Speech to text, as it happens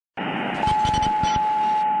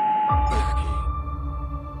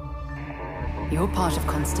You're part of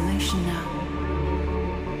Constellation now.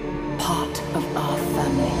 Part of our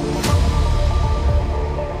family.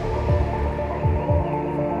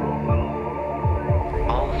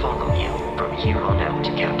 I'll follow you from here on out,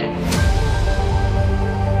 Captain.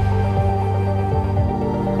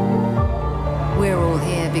 We're all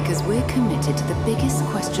here because we're committed to the biggest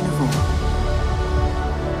question of all.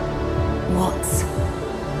 What's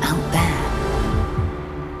out there?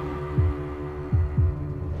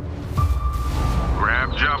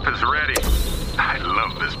 Grab jump is ready. I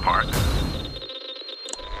love this part.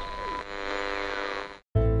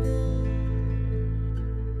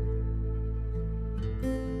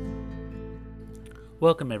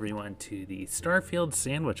 Welcome, everyone, to the Starfield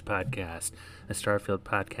Sandwich Podcast, a Starfield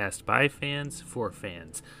podcast by fans for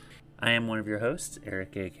fans. I am one of your hosts,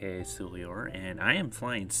 Eric, a.k.a. Sulior, and I am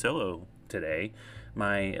flying solo today.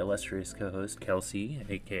 My illustrious co-host, Kelsey,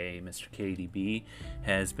 a.k.a. Mr. KDB,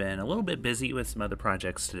 has been a little bit busy with some other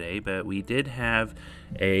projects today, but we did have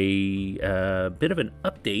a bit of an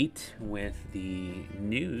update with the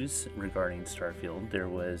news regarding Starfield. There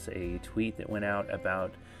was a tweet that went out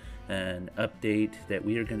about an update that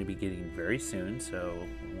we are going to be getting very soon, so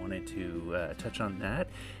I wanted to touch on that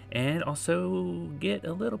and also get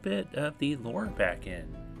a little bit of the lore back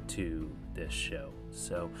into this show.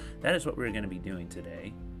 So that is what we're going to be doing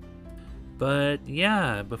today. But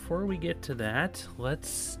yeah, before we get to that,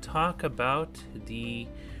 let's talk about the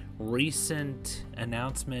recent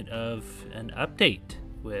announcement of an update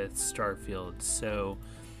with Starfield. So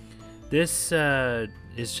this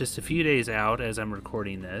is just a few days out as I'm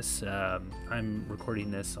recording this. I'm recording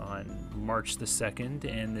this on March the 2nd,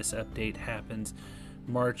 and this update happens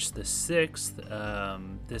March the 6th.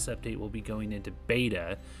 This update will be going into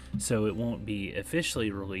beta, so it won't be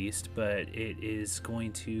officially released, but it is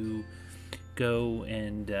going to go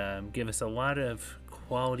and give us a lot of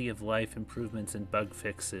quality of life improvements and bug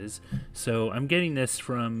fixes. So I'm getting this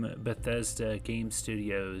from Bethesda Game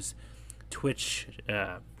Studios Twitter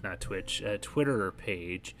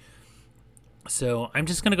page. So I'm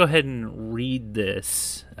just going to go ahead and read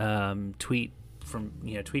this tweet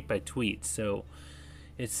by tweet. So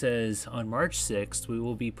it says, on March 6th, we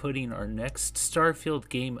will be putting our next Starfield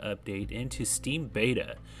game update into Steam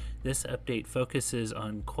Beta. This update focuses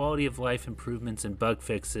on quality of life improvements and bug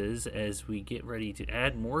fixes as we get ready to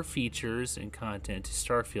add more features and content to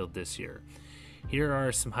Starfield this year. Here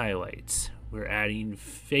are some highlights. We're adding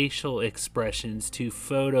facial expressions to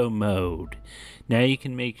photo mode. Now you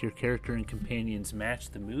can make your character and companions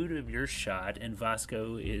match the mood of your shot, and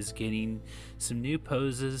Vasco is getting some new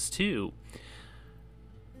poses too.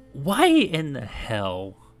 Why in the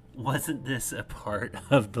hell wasn't this a part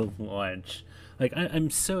of the launch? Like, I'm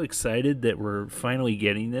so excited that we're finally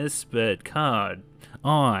getting this, but God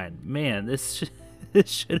on, man, this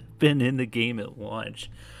should have been in the game at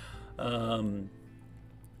launch. I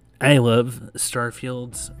love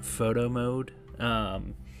Starfield's photo mode. I've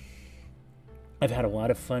had a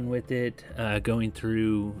lot of fun with it, going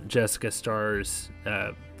through Jessica Starr's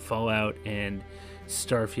Fallout and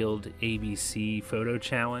Starfield ABC photo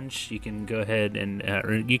challenge. You can go ahead and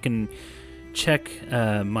or you can check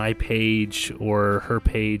my page or her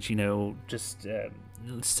page. Just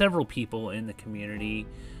several people in the community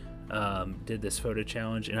did this photo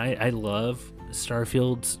challenge, and I love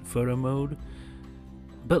Starfield's photo mode.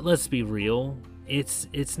 But let's be real,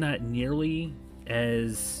 it's not nearly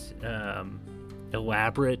as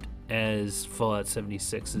elaborate as Fallout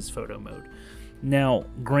 76's photo mode. Now,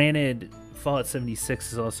 granted, Fallout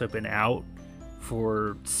 76 has also been out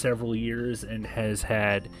for several years and has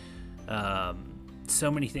had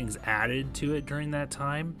so many things added to it during that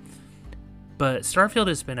time. But Starfield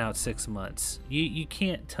has been out 6 months. You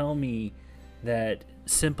can't tell me that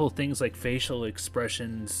simple things like facial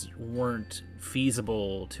expressions weren't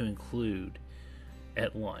feasible to include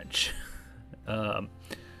at launch.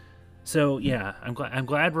 So yeah, I'm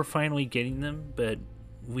glad we're finally getting them, but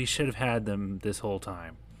we should have had them this whole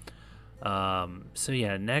time. So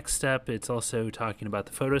yeah, next up, it's also talking about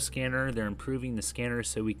the photo scanner. They're improving the scanner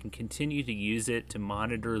so we can continue to use it to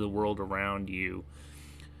monitor the world around you,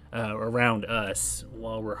 around us,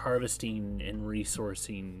 while we're harvesting and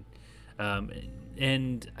resourcing.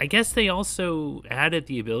 And I guess they also added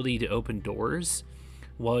the ability to open doors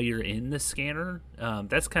while you're in the scanner.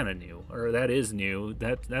 That's kind of new, or that is new.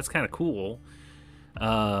 That's kind of cool.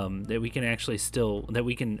 That we can actually that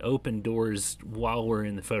we can open doors while we're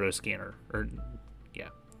in the photo scanner.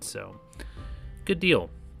 So good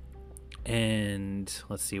deal. And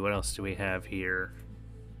let's see, what else do we have here?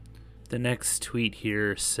 The next tweet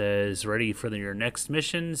here says, ready for your next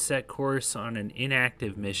mission, set course on an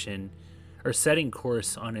inactive mission or setting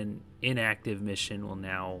course on an inactive mission will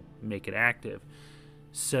now make it active.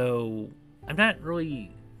 So I'm not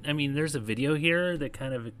really, I mean, there's a video here that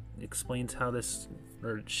kind of explains how this,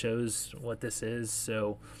 or shows what this is.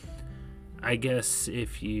 So I guess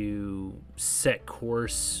if you set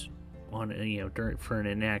course on, for an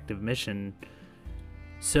inactive mission,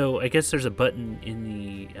 so I guess there's a button in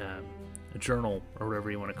the journal, or whatever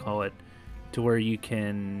you want to call it, to where you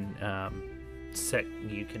can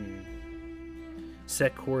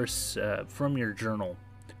set course from your journal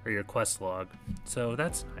or your quest log. So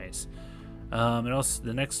that's nice. And also,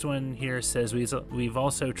 the next one here says we've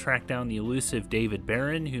also tracked down the elusive David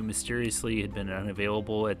Barron, who mysteriously had been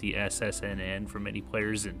unavailable at the SSNN for many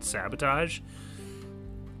players in Sabotage.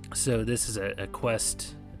 So this is a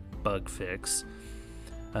quest bug fix.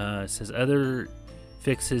 It says other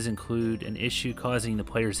fixes include an issue causing the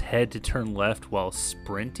player's head to turn left while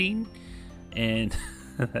sprinting, and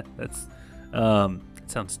that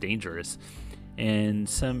sounds dangerous. And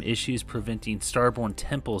some issues preventing starborn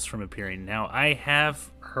temples from appearing. Now, I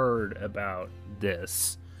have heard about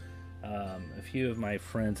this. A few of my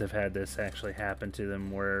friends have had this actually happen to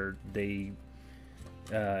them, where they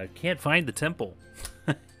can't find the temple.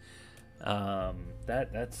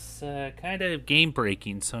 That's kind of game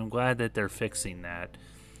breaking, so I'm glad that they're fixing that.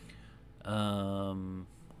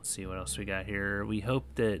 Let's see what else we got here. We hope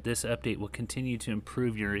that this update will continue to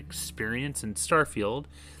improve your experience in Starfield,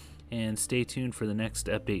 and stay tuned for the next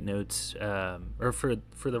update notes, or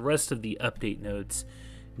for the rest of the update notes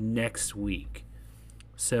next week.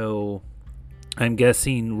 So I'm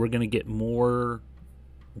guessing we're going to get more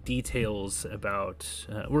details about,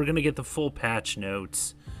 we're going to get the full patch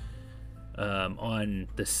notes on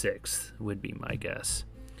the 6th, would be my guess.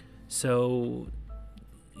 So,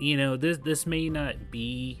 this may not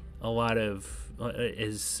be a lot of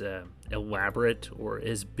as elaborate or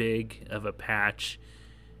as big of a patch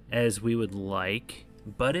as we would like,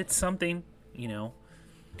 but it's something.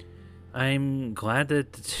 I'm glad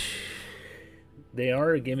that they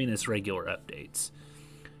are giving us regular updates.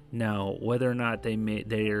 Now, whether or not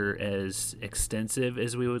they're as extensive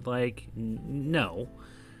as we would like, no,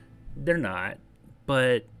 they're not.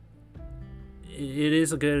 But it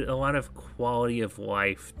is a lot of quality of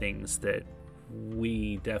life things that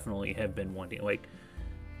we definitely have been wanting. Like,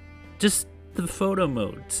 just the photo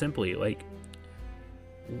mode, simply. Like,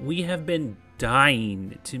 we have been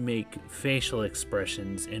dying to make facial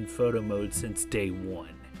expressions in photo mode since day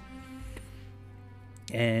one.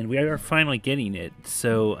 And we are finally getting it.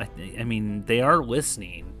 So, I mean, they are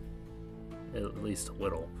listening, at least a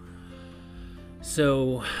little.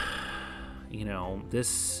 So,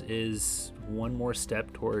 this is one more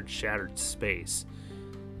step towards Shattered Space.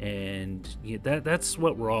 And that's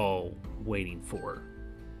what we're all waiting for.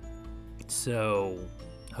 So,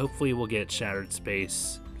 hopefully we'll get Shattered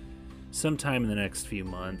Space sometime in the next few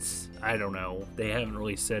months. I don't know. They haven't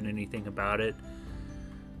really said anything about it.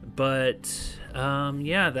 But,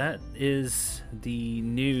 that is the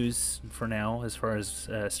news for now as far as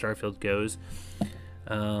Starfield goes.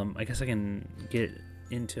 I guess I can get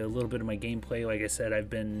into a little bit of my gameplay. Like I said, I've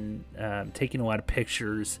been taking a lot of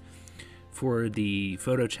pictures for the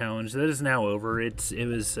photo challenge. That is now over.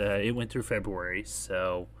 It went through February,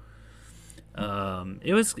 so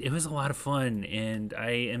it was a lot of fun, and I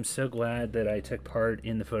am so glad that I took part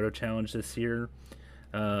in the photo challenge this year.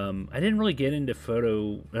 I didn't really get into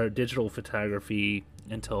digital photography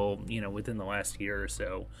until within the last year or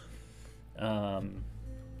so.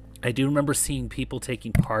 I do remember seeing people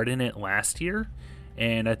taking part in it last year,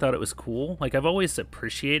 and I thought it was cool. Like, I've always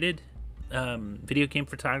appreciated video game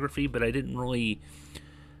photography, but I didn't really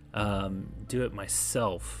do it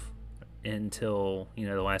myself until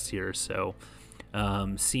the last year or so.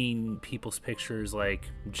 Seeing people's pictures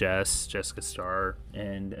like Jessica Starr,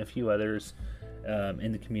 and a few others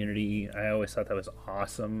in the community, I always thought that was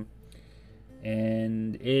awesome,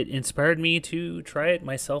 and it inspired me to try it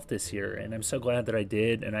myself this year, and I'm so glad that I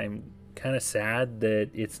did. And I'm kind of sad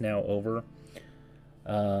that it's now over.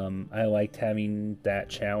 I liked having that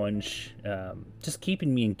challenge, just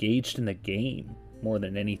keeping me engaged in the game more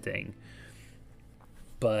than anything.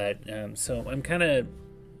 But so I'm kind of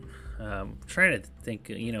trying to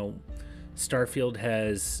think. Starfield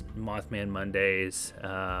has Mothman Mondays,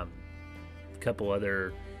 a couple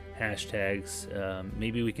other hashtags.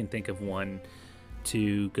 Maybe we can think of one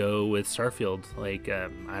to go with Starfield, like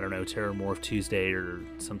I don't know, Terramorph Tuesday or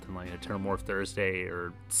something like that, Terramorph Thursday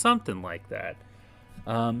or something like that.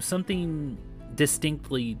 Something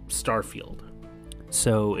distinctly Starfield.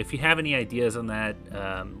 So if you have any ideas on that,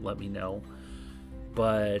 let me know.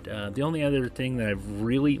 But the only other thing that I've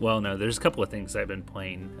really, well, no, there's a couple of things I've been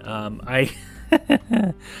playing. I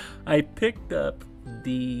I picked up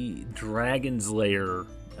the Dragon's Lair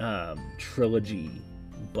trilogy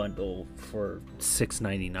bundle for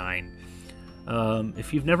 $6.99.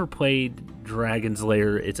 If you've never played Dragon's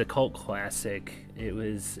Lair, it's a cult classic. It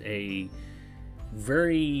was a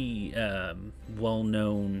very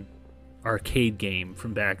well-known arcade game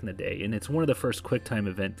from back in the day, and it's one of the first QuickTime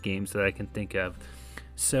event games that I can think of.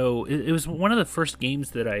 So it was one of the first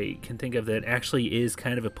games that I can think of that actually is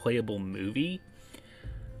kind of a playable movie.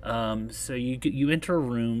 So you enter a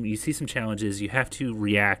room, you see some challenges, you have to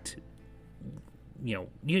react.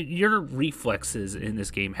 Your reflexes in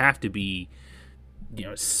this game have to be,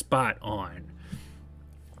 spot on,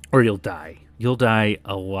 or you'll die. You'll die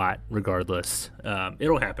a lot regardless.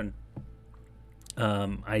 It'll happen.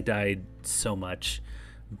 I died so much,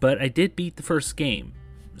 but I did beat the first game,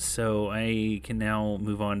 so I can now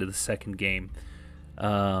move on to the second game.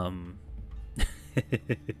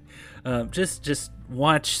 Just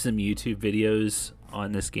watch some YouTube videos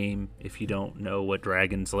on this game if you don't know what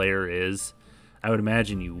Dragon's Lair is. I would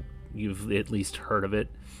imagine you've at least heard of it.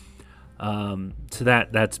 So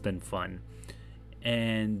that's been fun.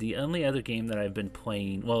 And the only other game that I've been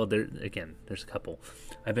playing, well, there's a couple.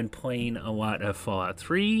 I've been playing a lot of Fallout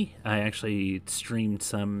 3. I actually streamed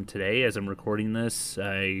some today as I'm recording this.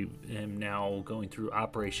 I am now going through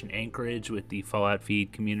Operation Anchorage with the Fallout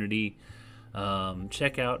Feed community.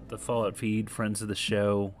 Check out the Fallout Feed, friends of the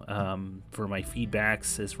show, for my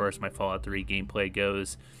feedbacks as far as my Fallout 3 gameplay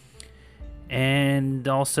goes. And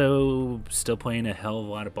also still playing a hell of a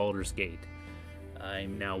lot of Baldur's Gate.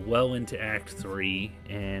 I'm now well into Act 3,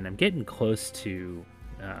 and I'm getting close to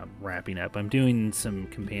wrapping up. I'm doing some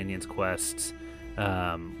companions quests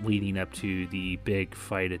leading up to the big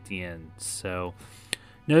fight at the end. So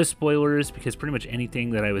no spoilers, because pretty much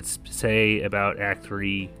anything that I would say about Act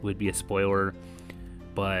 3 would be a spoiler.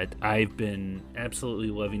 But I've been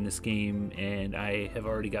absolutely loving this game, and I have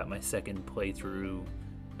already got my second playthrough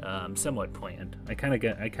somewhat planned. I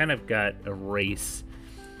kind of got a race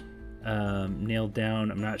nailed down.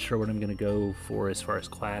 I'm not sure what I'm going to go for as far as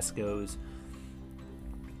class goes,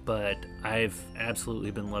 but I've absolutely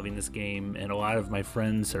been loving this game, and a lot of my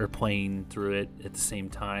friends are playing through it at the same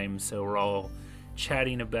time, so we're all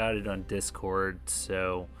chatting about it on Discord.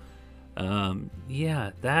 So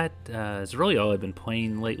that is really all I've been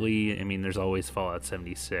playing lately. I mean, there's always Fallout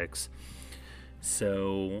 76,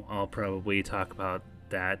 so I'll probably talk about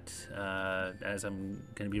that as I'm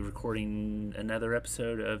going to be recording another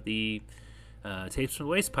episode of the Tapes from the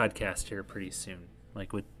Waste podcast here pretty soon, I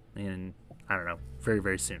don't know, very,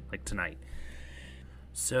 very soon, like tonight.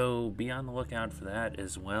 So be on the lookout for that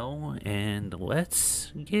as well, and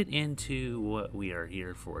let's get into what we are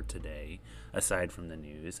here for today, aside from the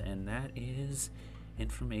news, and that is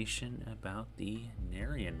information about the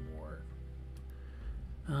Narion War.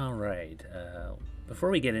 Alright, before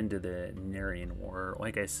we get into the Narion War,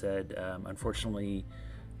 like I said, unfortunately,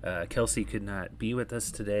 Kelsey could not be with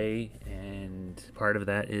us today, and part of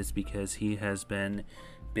that is because he has been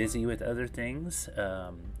busy with other things.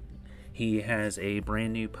 He has a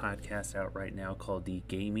brand new podcast out right now called the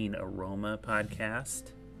Gaming Aroma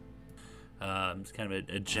Podcast. It's kind of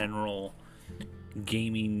a general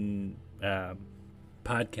gaming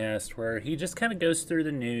podcast where he just kind of goes through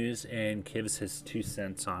the news and gives his 2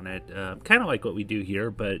 cents on it, kind of like what we do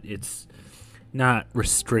here, but it's not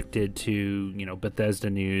restricted to Bethesda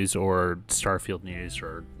news or Starfield news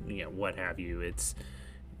or what have you. It's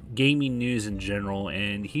gaming news in general,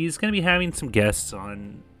 and he's going to be having some guests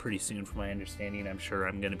on pretty soon, from my understanding. I'm sure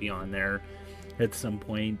I'm going to be on there at some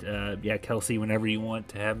point. Kelsey, whenever you want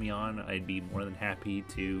to have me on, I'd be more than happy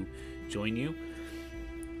to join you.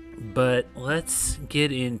 But let's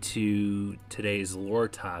get into today's lore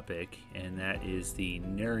topic, and that is the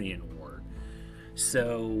Narion War.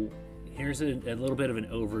 So here's a little bit of an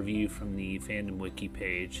overview from the fandom wiki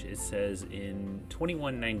page. It says, in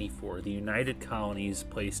 2194, the United Colonies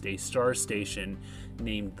placed a star station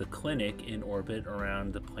named the Clinic in orbit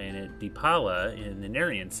around the planet Dipala in the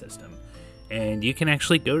Narion system. And you can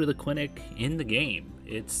actually go to the Clinic in the game.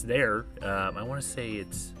 It's there. I want to say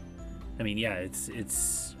it's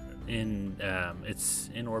in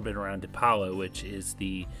orbit around Dipala, which is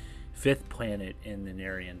the 5th planet in the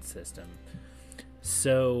Narion system.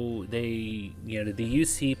 So the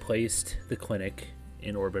UC placed the Clinic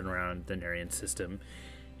in orbit around the Narion system,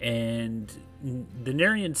 and the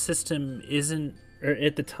Narion system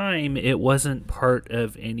at the time, it wasn't part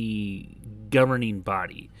of any governing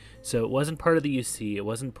body. So it wasn't part of the UC, it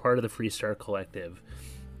wasn't part of the Freestar Collective.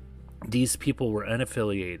 These people were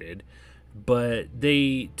unaffiliated. But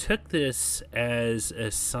they took this as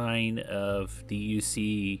a sign of the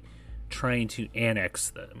UC trying to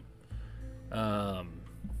annex them.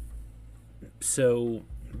 So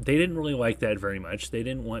they didn't really like that very much. They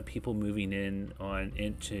didn't want people moving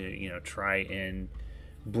into try and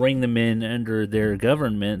bring them in under their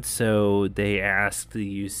government. So they asked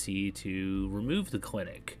the UC to remove the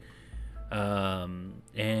clinic, and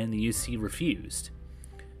the UC refused.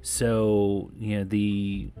 So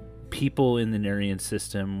the people in the Narion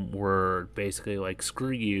system were basically like,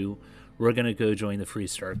 screw you, we're going to go join the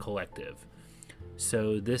Freestar Collective.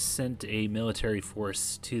 So this sent a military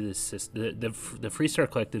force to the system. The Freestar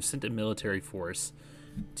Collective sent a military force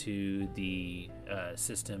to the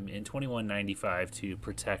system in 2195 to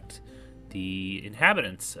protect the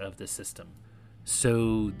inhabitants of the system.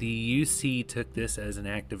 So the UC took this as an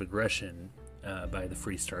act of aggression by the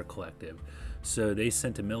Freestar Collective. So they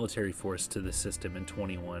sent a military force to the system in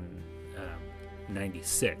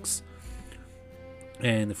 2196.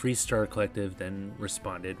 And the Freestar Collective then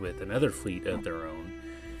responded with another fleet of their own.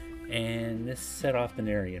 And this set off the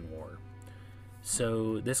Narion War.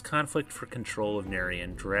 So this conflict for control of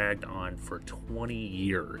Narion dragged on for 20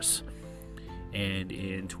 years. And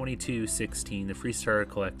in 2216, the Freestar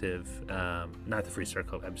Collective,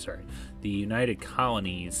 the United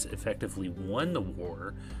Colonies effectively won the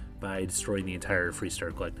war by destroying the entire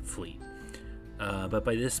Freestar Collective fleet. But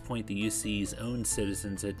by this point, the UC's own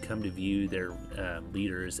citizens had come to view their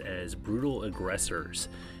leaders as brutal aggressors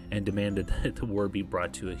and demanded that the war be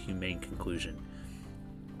brought to a humane conclusion.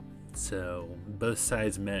 So both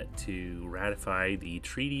sides met to ratify the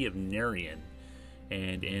Treaty of Narion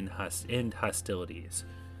and end hostilities.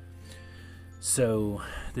 So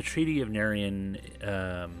the Treaty of Narion,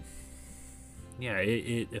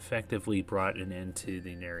 it effectively brought an end to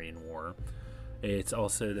the Narion War. It's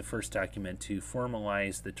also the first document to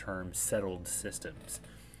formalize the term settled systems.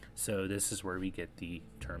 So this is where we get the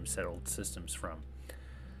term settled systems from.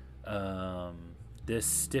 This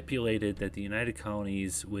stipulated that the United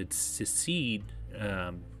Colonies would secede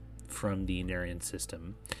from the Narion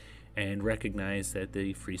system and recognize that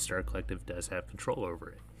the Freestar Collective does have control over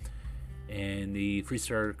it. And the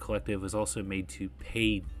Freestar Collective was also made to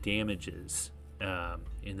pay damages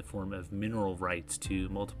in the form of mineral rights to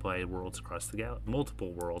multiple worlds across the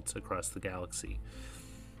galaxy.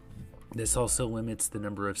 This also limits the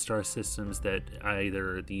number of star systems that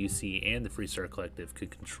either the UC and the Freestar Collective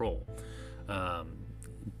could control.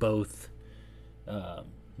 Both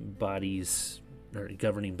bodies, or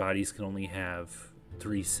governing bodies, can only have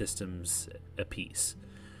 3 systems apiece.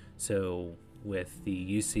 So with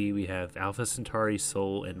the UC, we have Alpha Centauri,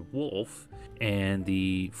 Sol, and Wolf, and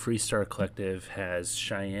the Freestar Collective has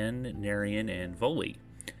Cheyenne, Narion, and Voli.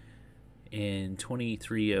 In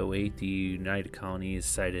 2308, the United Colonies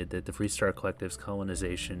cited that the Freestar Collective's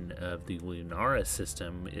colonization of the Lunara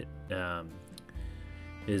system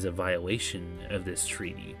is a violation of this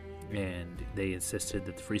treaty, and they insisted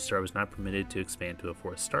that the Freestar was not permitted to expand to a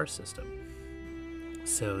 4th star system.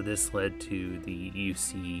 So this led to the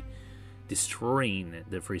UC destroying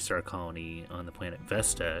the Freestar colony on the planet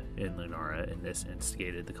Vesta in Lunara, and this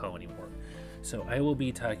instigated the Colony War. So I will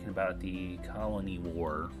be talking about the Colony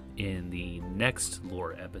War in the next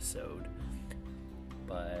lore episode,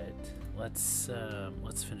 but let's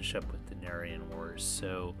finish up with the Narion Wars.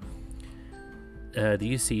 So the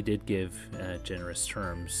UC did give generous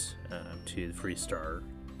terms to the Freestar,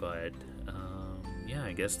 but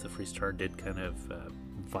I guess the Freestar did kind of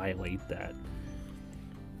violate that.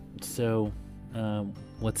 So,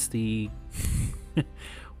 what's the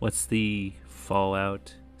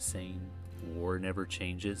fallout saying? War never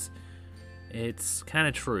changes. It's kind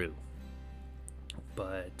of true,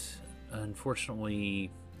 but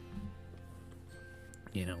unfortunately,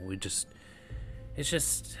 there's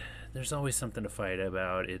always something to fight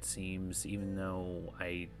about. It seems, even though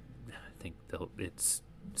I think it's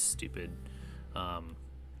stupid.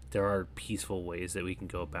 There are peaceful ways that we can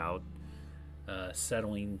go about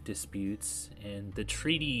settling disputes, and the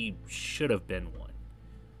treaty should have been one.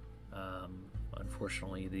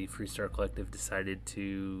 Unfortunately, the Freestar Collective decided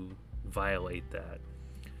to violate that.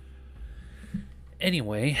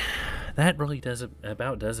 Anyway, that really does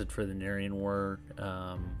it for the Narion War.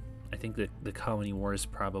 I think that the Colony War is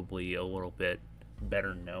probably a little bit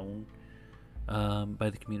better known by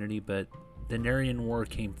the community, but the Narion War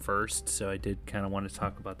came first, so I did kind of want to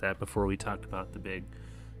talk about that before we talked about the big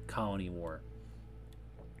Colony War.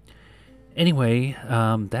 Anyway,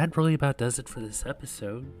 that really about does it for this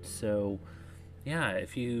episode. So, yeah,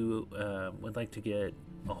 if you would like to get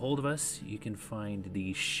a hold of us, you can find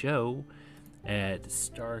the show at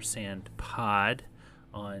Star Sand Pod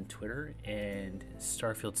on Twitter and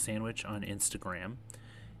Starfield Sandwich on Instagram.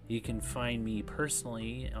 You can find me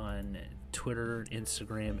personally on Twitter,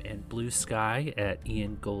 Instagram, and Blue Sky at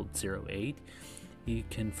IanGold08. You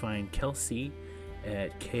can find Kelsey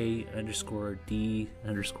at K_D_B_.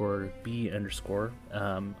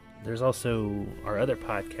 There's also our other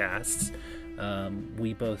podcasts.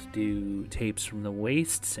 We both do Tapes from the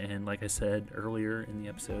Wastes, and like I said earlier in the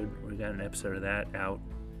episode, we got an episode of that out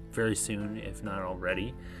very soon, if not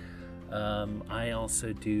already. I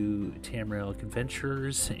also do Tamriel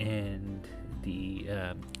Adventures and the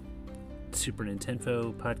Super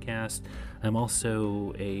Nintendo podcast. I'm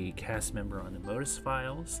also a cast member on the Modus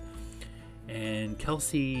Files. And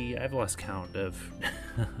Kelsey, I've lost count of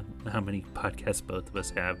how many podcasts both of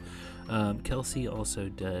us have. Kelsey also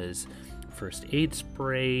does First Aid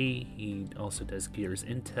Spray. He also does Gears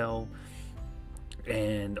Intel.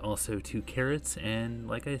 And also 2 Carrots. And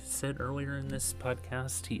like I said earlier in this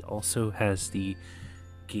podcast, he also has the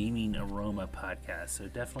Gaming Aroma podcast. So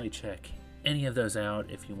definitely check any of those out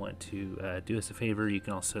if you want to do us a favor. You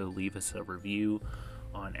can also leave us a review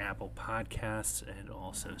on Apple Podcasts and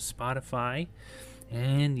also Spotify.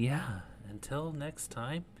 And yeah, until next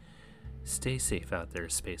time, stay safe out there,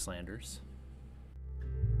 Spacelanders.